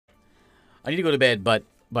I need to go to bed, but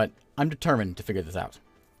I'm determined to figure this out.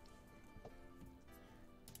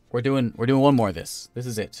 We're doing one more of this. This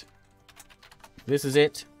is it. This is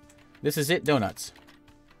it. This is it, donuts.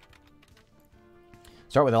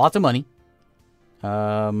 Start with lots of money.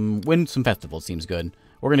 Win some festivals seems good.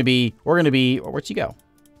 We're gonna be. Where'd she go?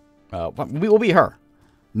 We'll be her.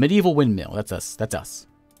 Medieval windmill. That's us. That's us.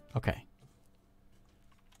 Okay.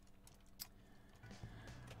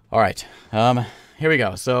 All right. Here we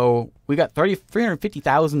go. So we got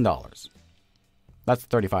 $350,000. That's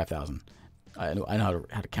 35,000. I know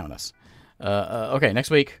how to count us. Okay,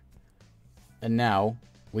 next week. And now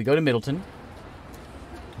we go to Middleton.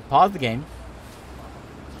 Pause the game.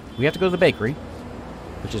 We have to go to the bakery,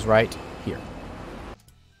 which is right here.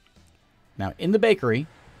 Now, in the bakery,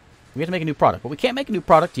 we have to make a new product. But we can't make a new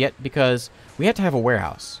product yet because we have to have a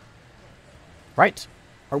warehouse. Right?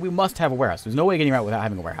 Or we must have a warehouse. There's no way of getting around without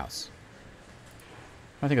having a warehouse.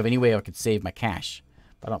 I don't think of any way I could save my cash.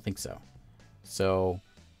 But I don't think so. So,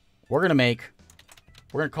 we're going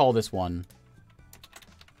to call this one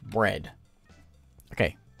bread.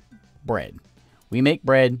 Okay. Bread. We make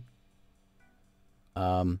bread.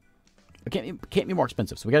 It can't be more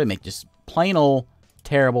expensive. So we got to make just plain old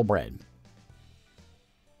terrible bread.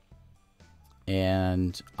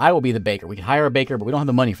 And I will be the baker. We can hire a baker, but we don't have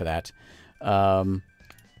the money for that.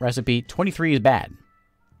 Recipe 23 is bad.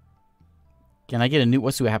 Can I get a new?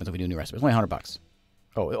 Let's see what happens if we do a new recipe. It's only $100.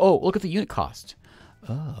 Oh, look at the unit cost.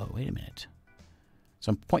 Oh, wait a minute.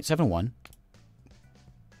 So 0.71.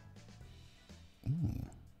 Ooh.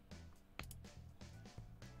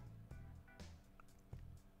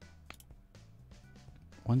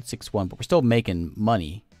 $161, but we're still making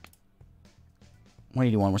money.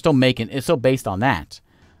 181. We're still making. It's still based on that.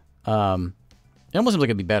 It almost seems like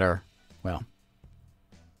it'd be better. Well,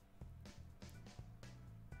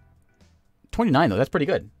 29 though. That's pretty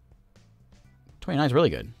good. 29 is really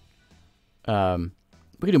good. We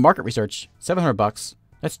can do market research. $700.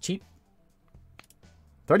 That's cheap.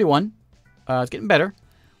 31. It's getting better.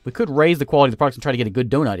 We could raise the quality of the products and try to get a good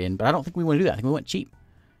donut in, but I don't think we want to do that. I think we went cheap.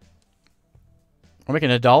 We're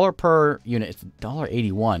making $1 per unit. It's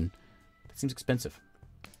 $1.81. That seems expensive.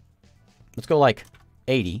 Let's go like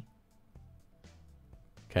 80.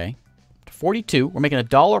 Okay. 42. We're making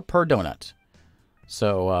 $1 per donut.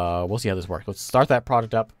 So we'll see how this works. Let's start that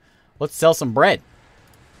product up. Let's sell some bread.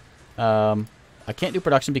 I can't do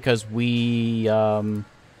production because we don't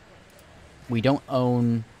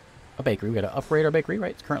own a bakery. We got to upgrade our bakery,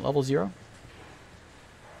 right? It's current level 0.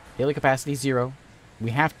 Daily capacity 0.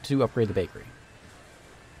 We have to upgrade the bakery.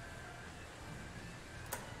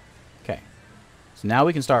 Okay. So now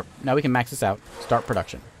we can start. Now we can max this out. Start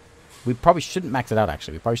production. We probably shouldn't max it out,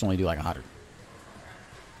 actually. We probably should only do like 100.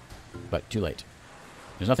 But too late.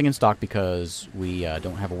 There's nothing in stock because we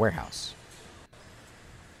don't have a warehouse.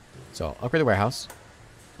 So upgrade the warehouse.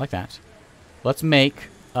 Like that. Let's make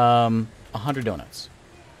 100 donuts.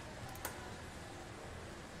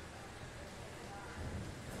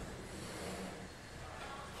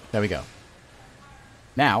 There we go.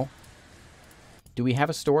 Now, do we have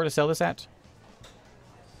a store to sell this at?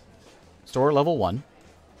 Store level 1.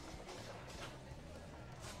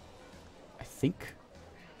 I think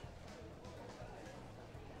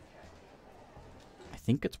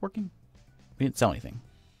it's working. We didn't sell anything.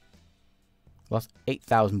 Lost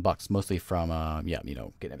 $8,000 mostly from, yeah, you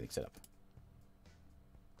know, getting everything set up.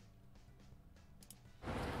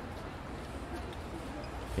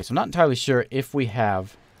 Okay, so I'm not entirely sure if we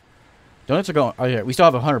have... Donuts are going... Oh, yeah, we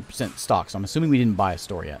still have 100% stock, so I'm assuming we didn't buy a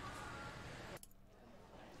store yet.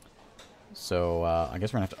 So, I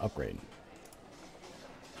guess we're going to have to upgrade.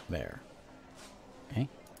 There. Okay.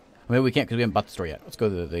 Maybe we can't because we haven't bought the store yet. Let's go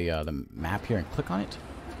to the map here and click on it.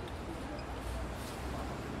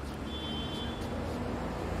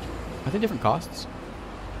 Are they different costs?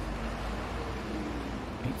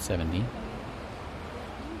 870.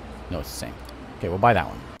 No, it's the same. Okay, we'll buy that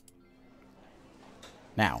one.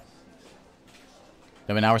 Now.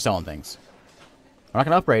 Now we're selling things. We're not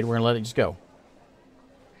going to upgrade. We're going to let it just go.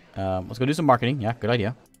 Let's go do some marketing. Yeah, good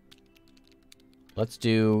idea. Let's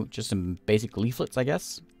do just some basic leaflets, I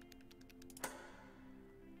guess.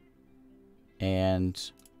 And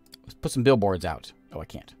let's put some billboards out. Oh, I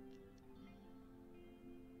can't.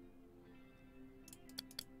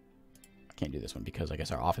 I can't do this one because I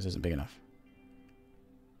guess our office isn't big enough.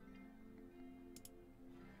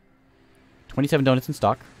 27 donuts in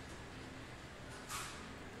stock.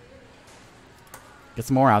 Get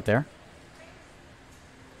some more out there.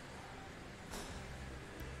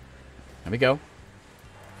 There we go.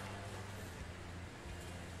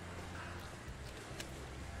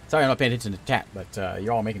 Sorry I'm not paying attention to chat, but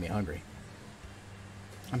you're all making me hungry.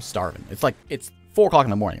 I'm starving. It's like, it's 4 o'clock in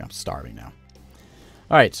the morning. I'm starving now.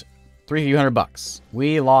 All right. $300.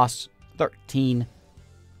 We lost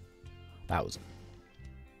 13,000.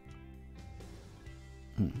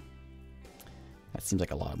 That seems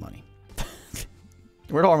like a lot of money.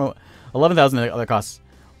 We're talking about 11,000 other costs.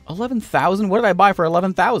 11,000? What did I buy for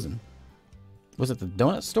 11,000? Was it the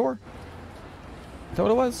donut store? Is that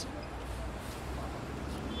what it was?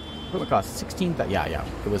 Equipment cost 16,000. Yeah.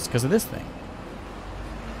 It was because of this thing.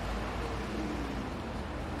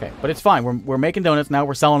 Okay, but it's fine. We're making donuts now.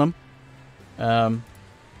 We're selling them.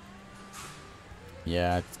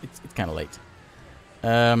 Yeah, it's kind of late.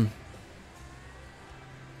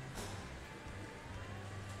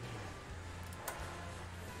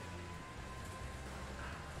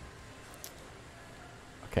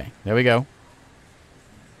 Okay, there we go.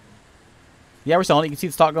 Yeah, we're selling it. You can see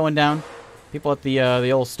the stock going down. People at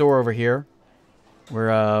the old store over here. We're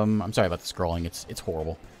I'm sorry about the scrolling. It's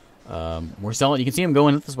horrible. We're selling. You can see them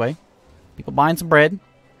going this way. People buying some bread.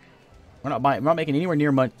 We're not making anywhere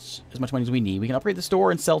near as much money as we need. We can upgrade the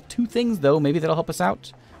store and sell 2 things though. Maybe that'll help us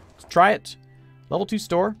out. Let's try it. Level 2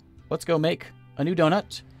 store. Let's go make a new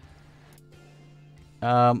donut.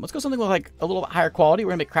 Let's go something with like a little bit higher quality.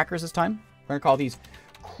 We're gonna make crackers this time. We're gonna call these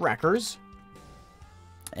crackers.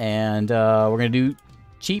 And we're gonna do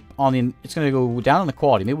cheap on the. It's gonna go down on the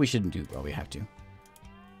quality. Maybe we shouldn't do. Well, we have to.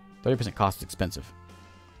 30% cost is expensive.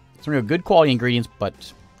 So we're gonna go good quality ingredients,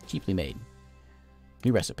 but cheaply made.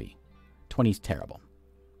 New recipe. 20 is terrible.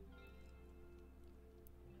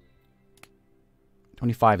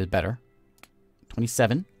 25 is better.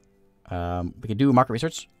 27. We could do market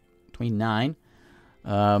research. 29.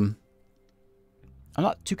 I'm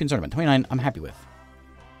not too concerned about 29. I'm happy with.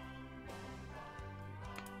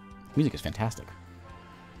 Music is fantastic.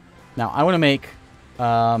 Now I want to make.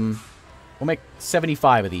 We'll make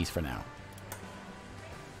 75 of these for now.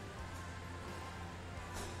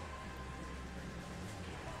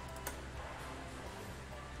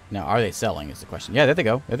 Now, are they selling is the question. Yeah, there they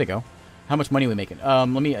go. There they go. How much money are we making? Let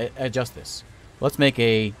me adjust this. Let's make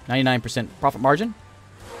a 99% profit margin.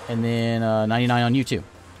 And then 99 on you, too.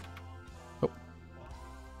 Oh.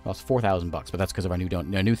 Lost 4,000 bucks, but that's because of our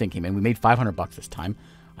new thing came in. We made 500 bucks this time.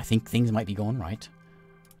 I think things might be going right.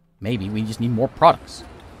 Maybe. We just need more products.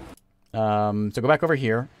 So go back over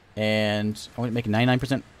here. And I want to make a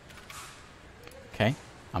 99%. Okay.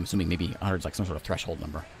 I'm assuming maybe 100 is like some sort of threshold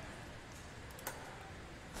number.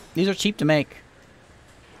 These are cheap to make.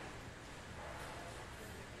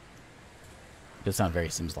 It does sound very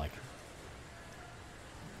Sims-like.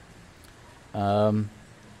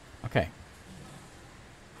 Okay.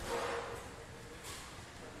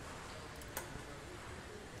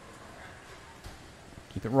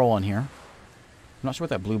 Keep it rolling here. I'm not sure what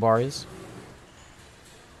that blue bar is.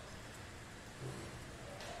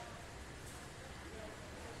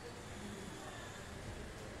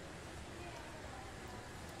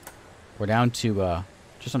 We're down to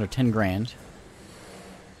just under 10 grand.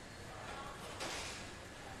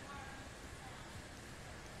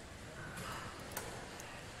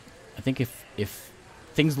 I think if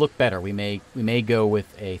things look better, we may go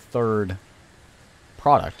with a third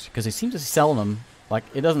product because they seem to be selling them like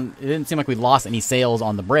it didn't seem like we lost any sales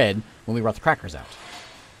on the bread when we brought the crackers out.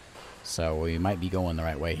 So we might be going the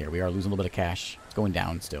right way here. We are losing a little bit of cash. It's going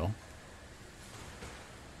down still.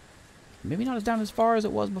 Maybe not as down as far as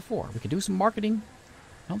it was before. We could do some marketing.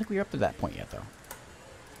 I don't think we're up to that point yet, though.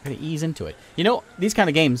 We're gonna ease into it. You know, these kind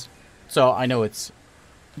of games. So I know it's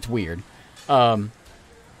weird. I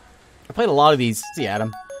played a lot of these. See,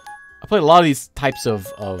 Adam. I played a lot of these types of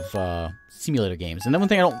simulator games, and then one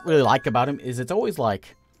thing I don't really like about them is it's always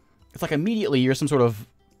like it's like immediately you're some sort of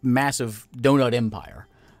massive donut empire.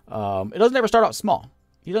 It doesn't ever start out small.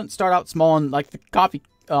 You don't start out small in like the coffee.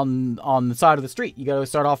 On the side of the street, you got to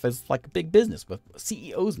start off as like a big business with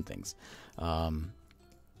CEOs and things.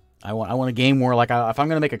 I want a game where like if I'm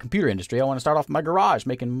going to make a computer industry, I want to start off in my garage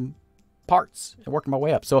making parts and working my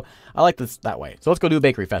way up. So I like this that way. So let's go do a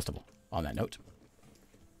bakery festival. On that note,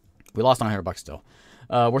 we lost $900 still.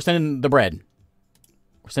 We're sending the bread.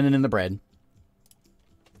 We're sending in the bread.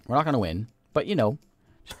 We're not going to win, but you know,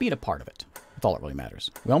 just being a part of it. That's all that really matters.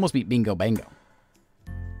 We almost beat Bingo Bango.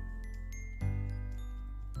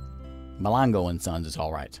 Malango and Sons is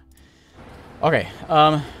all right. Okay,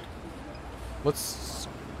 let's.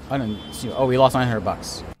 I don't see. Oh, we lost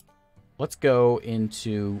 $900. Let's go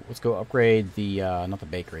upgrade the not the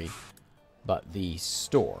bakery, but the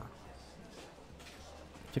store.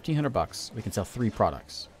 $1,500. We can sell 3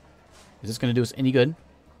 products. Is this going to do us any good?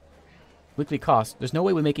 Weekly cost. There's no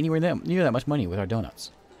way we make anywhere near that much money with our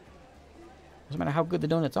donuts. Doesn't matter how good the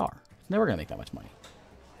donuts are. It's never going to make that much money.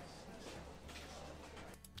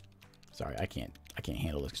 Sorry, I can't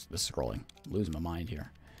handle this scrolling. I'm losing my mind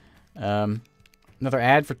here. Another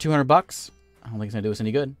ad for 200 bucks. I don't think it's gonna do us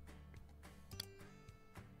any good.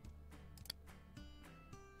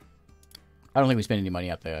 I don't think we spend any money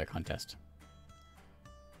at the contest.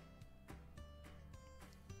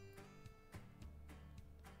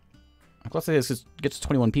 Let's say this gets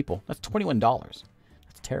 21 people. That's $21. That's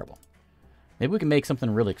terrible. Maybe we can make something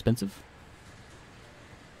really expensive.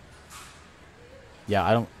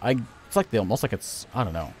 Yeah, it's like almost like it's, I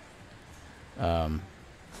don't know.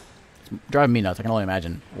 It's driving me nuts. I can only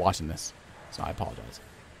imagine watching this. So I apologize.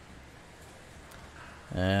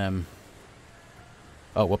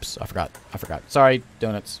 Oh, whoops. I forgot. Sorry,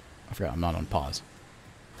 donuts. I forgot. I'm not on pause.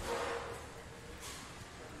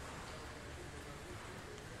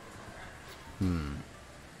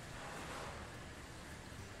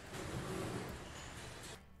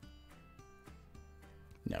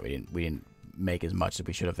 No, we didn't make as much as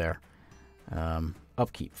we should have there.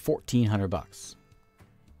 Upkeep, 1,400 bucks.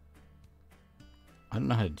 I don't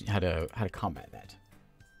know how to combat that.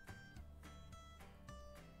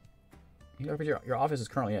 Your office is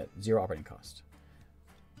currently at 0 operating cost.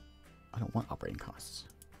 I don't want operating costs.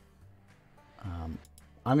 I'm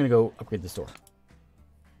gonna go upgrade the store.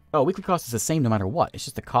 Oh, weekly cost is the same no matter what. It's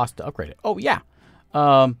just the cost to upgrade it. Oh, yeah.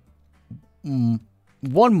 One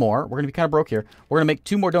more. We're going to be kind of broke here. We're going to make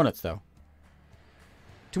 2 more donuts, though.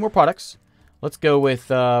 2 more products. Let's go with,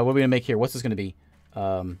 what are we going to make here? What's this going to be?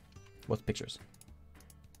 What's pictures?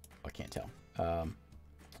 Oh, I can't tell.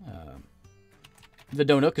 The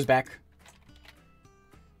Donut is back.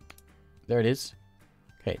 There it is.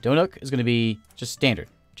 Okay, Donut is going to be just standard.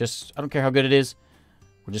 Just, I don't care how good it is.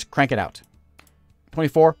 We'll just crank it out.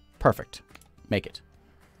 24, perfect. Make it.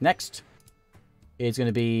 Next is going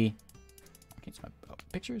to be... I can't see my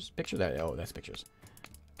pictures. Picture that. Oh, that's pictures.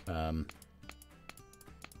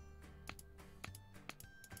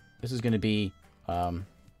 This is going to be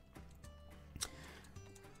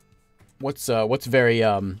what's very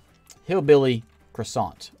hillbilly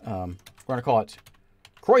croissant. We're going to call it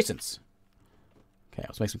croissants. Okay,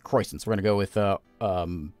 let's make some croissants. We're going to go with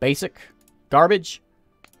basic garbage.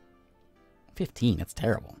 15, that's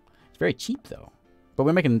terrible. It's very cheap though. But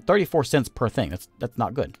we're making 34 cents per thing. That's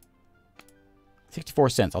not good. 64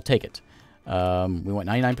 cents, I'll take it. We want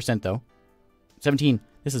 99% though. 17,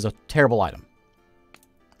 this is a terrible item.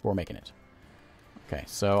 We're making it. Okay,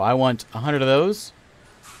 so I want 100 of those.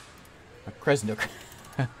 A Kresnook.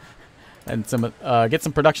 And some get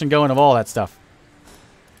some production going of all that stuff.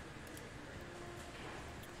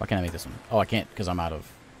 Why can't I make this one? Oh, I can't because I'm out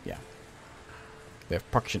of... Yeah. We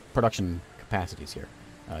have production capacities here.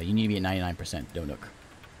 You need to be at 99%, Donut.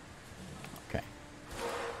 Okay.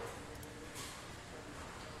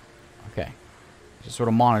 Okay. Just sort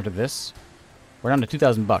of monitor this. We're down to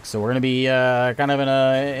 2,000 bucks, so we're gonna be kind of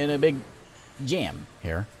in a big jam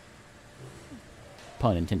here.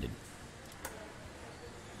 Pun intended.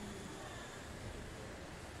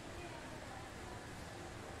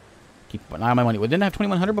 Keep an eye on my money. We didn't have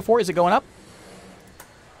 2,100 before. Is it going up?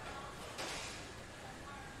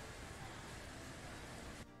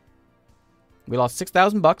 We lost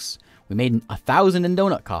 6,000 bucks. We made 1,000 in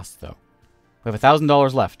donut costs, though. We have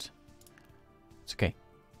 $1,000 left. It's okay.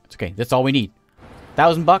 It's okay. That's all we need.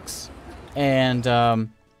 1,000 bucks and a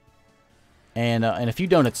few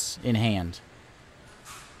donuts in hand.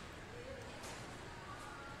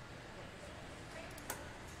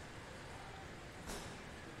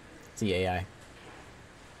 The AI.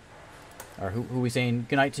 Or who are we saying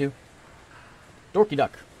goodnight to? Dorky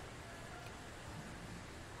Duck.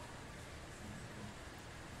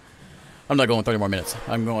 I'm not going 30 more minutes.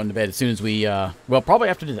 I'm going to bed as soon as we, well, probably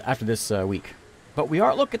after this week. But we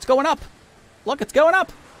are, look, it's going up. Look, it's going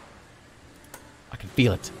up. I can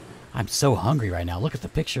feel it. I'm so hungry right now. Look at the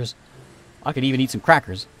pictures. I could even eat some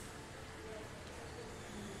crackers.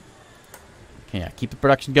 Okay, yeah, keep the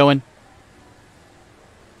production going.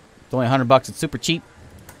 It's only 100 bucks. It's super cheap.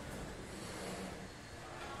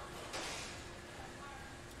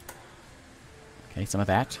 Okay, some of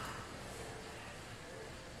that.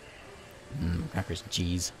 Crackers and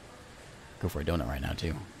cheese. Go for a donut right now,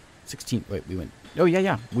 too. 16. Wait, we went... Oh, yeah,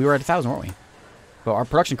 yeah. We were at 1,000, weren't we? But our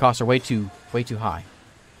production costs are way too high.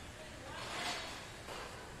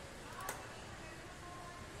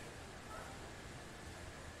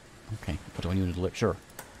 Okay, what do I need to deliver? Sure.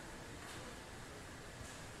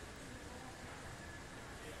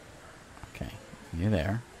 Okay, you're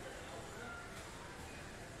there.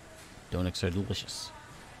 Donuts are delicious.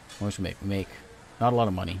 How much we make? We make not a lot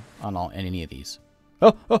of money on any of these.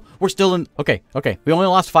 Oh, we're still in... Okay. We only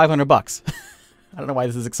lost 500 bucks. I don't know why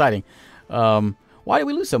this is exciting. Why did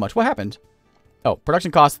we lose so much? What happened? Oh,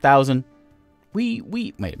 production cost 1,000. Wait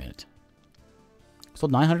a minute.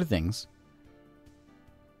 Sold 900 things.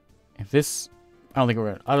 If this, I don't think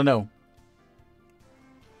we're gonna, I don't know.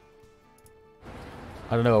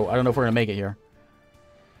 I don't know if we're gonna make it here.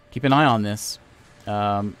 Keep an eye on this.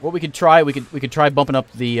 What we could try, we could try bumping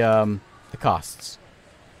up the costs.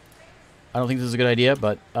 I don't think this is a good idea,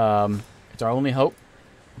 but it's our only hope.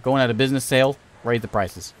 Going out of business sale, raise the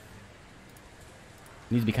prices.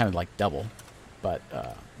 It needs to be kind of like double, but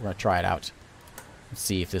we're gonna try it out. Let's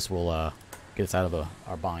see if this will get us out of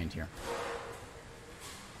our bind here.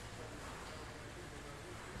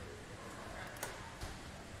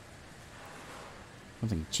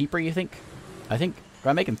 Something cheaper, you think? I think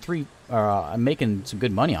I'm making I'm making some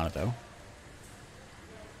good money on it though.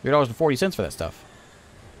 $3.40 for that stuff.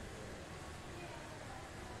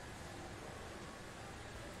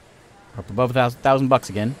 Up above $1,000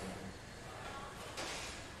 again.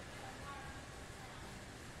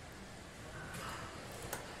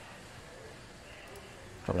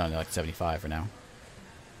 Drop it down to like 75 for now.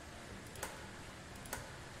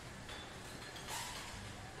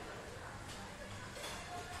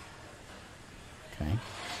 Okay.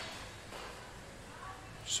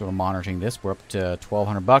 Sort of monitoring this. We're up to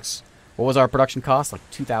 $1,200. What was our production cost? Like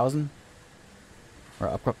 2,000?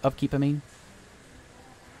 Or upkeep, I mean?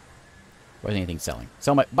 Wasn't anything selling.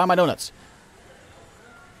 Buy my donuts.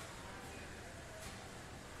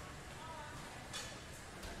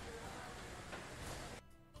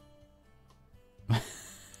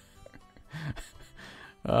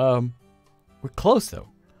 We're close though.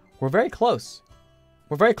 We're very close.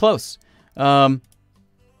 We're very close. Okay.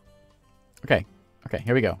 Okay,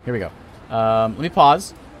 here we go. Here we go. Let me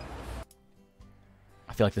pause.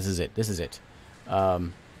 I feel like this is it. This is it. Oh,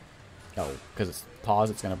 because it's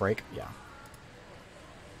paused, it's gonna break. Yeah.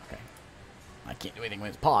 Okay. I can't do anything when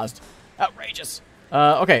it's paused. Outrageous.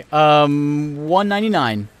 Okay.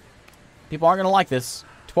 199. People aren't gonna like this.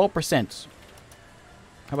 12%.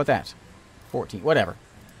 How about that? 14. Whatever.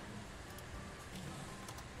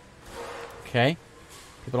 Okay.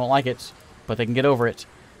 People don't like it, but they can get over it.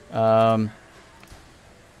 And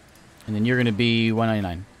then you're gonna be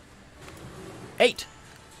 199. 8.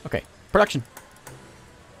 Okay. Production.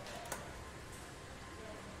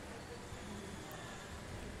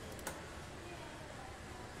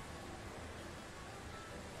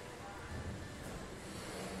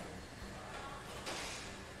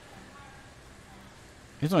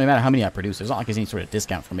 It doesn't really matter how many I produce. It's not like there's any sort of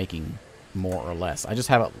discount for making more or less. I just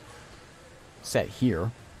have it set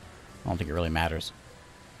here. I don't think it really matters.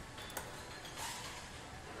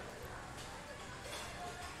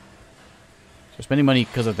 So spending money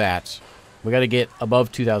because of that, we got to get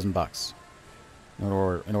above $2,000 in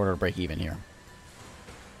order to break even here.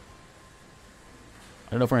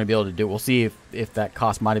 I don't know if we're going to be able to do it. We'll see if that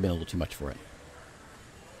cost might have been a little too much for it.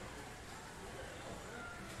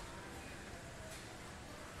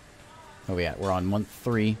 Oh yeah, we're on month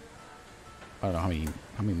 3. I don't know how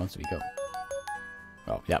many months did we go.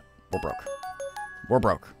 Oh, yep, we're broke. We're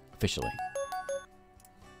broke officially.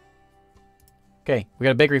 Okay, we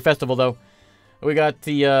got a bakery festival though. We got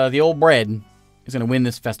the old bread is gonna win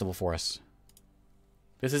this festival for us.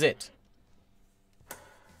 This is it.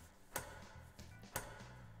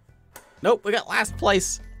 Nope, we got last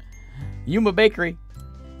place. Yuma Bakery.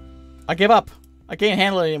 I give up. I can't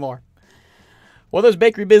handle it anymore. Well, there's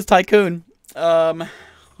Bakery Biz Tycoon.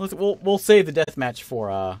 We'll save the death match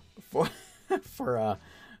for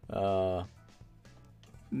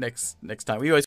next time. We always